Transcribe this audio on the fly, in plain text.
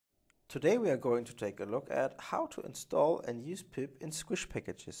Today we are going to take a look at how to install and use pip in Squish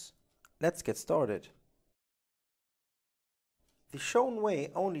packages. Let's get started. The shown way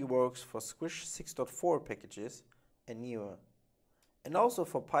only works for Squish 6.4 packages and newer, and also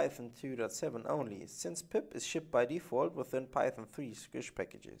for Python 2.7 only, since pip is shipped by default within Python 3 Squish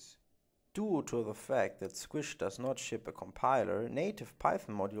packages. Due to the fact that Squish does not ship a compiler, native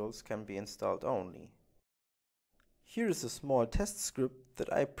Python modules can be installed only. Here is a small test script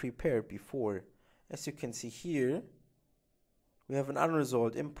that I prepared before. As you can see here, we have an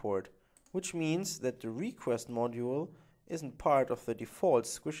unresolved import, which means that the request module isn't part of the default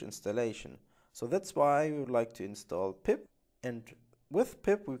Squish installation. So that's why we would like to install pip, and with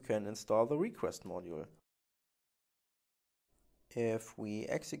pip we can install the request module. If we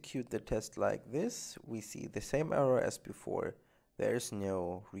execute the test like this, we see the same error as before. There is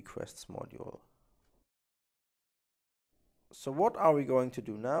no requests module. So what are we going to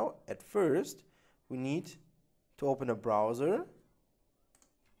do now? At first, we need to open a browser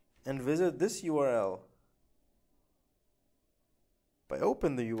and visit this URL. By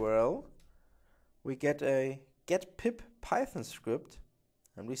opening the URL, we get a get pip Python script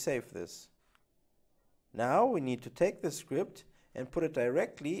and we save this. Now we need to take this script and put it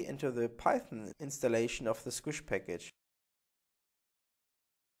directly into the Python installation of the Squish package.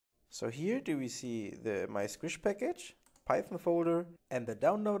 So here do we see my Squish package, Python folder, and the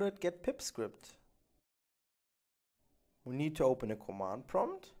downloaded get pip script. We need to open a command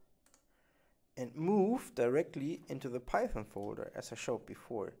prompt and move directly into the Python folder as I showed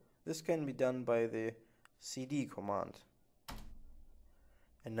before. This can be done by the cd command.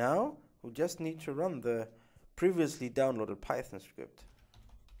 And now we just need to run the previously downloaded Python script.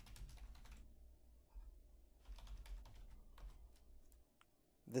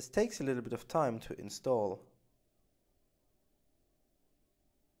 This takes a little bit of time to install.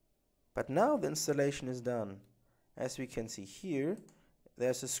 But now the installation is done. As we can see here,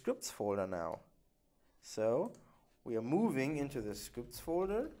 there's a scripts folder now. So we are moving into the scripts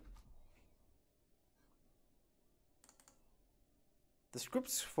folder. The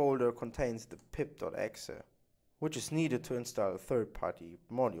scripts folder contains the pip.exe, which is needed to install third-party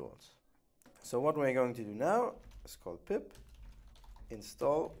modules. So what we're going to do now is call pip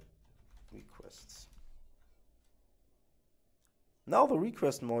install requests. Now the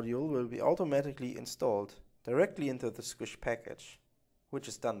request module will be automatically installed directly into the Squish package, which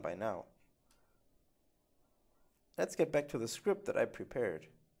is done by now. Let's get back to the script that I prepared.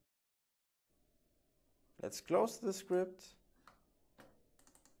 Let's close the script,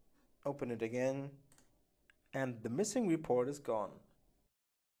 open it again, and the missing report is gone.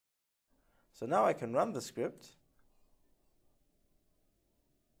 So now I can run the script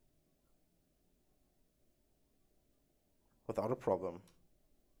without a problem.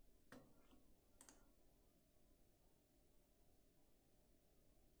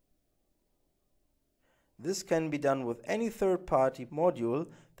 This can be done with any third-party module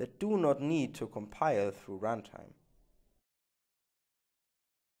that do not need to compile through runtime.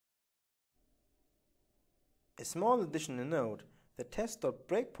 A small additional note, the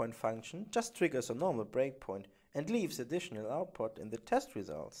test.breakpoint function just triggers a normal breakpoint and leaves additional output in the test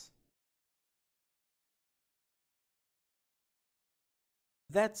results.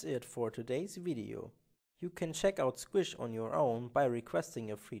 That's it for today's video. You can check out Squish on your own by requesting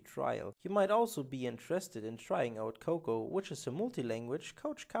a free trial. You might also be interested in trying out Coco, which is a multi-language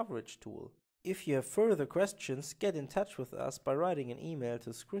coach coverage tool. If you have further questions, get in touch with us by writing an email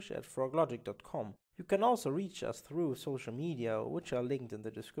to squish@froglogic.com. You can also reach us through social media, which are linked in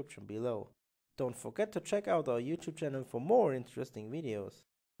the description below. Don't forget to check out our YouTube channel for more interesting videos.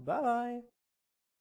 Bye bye!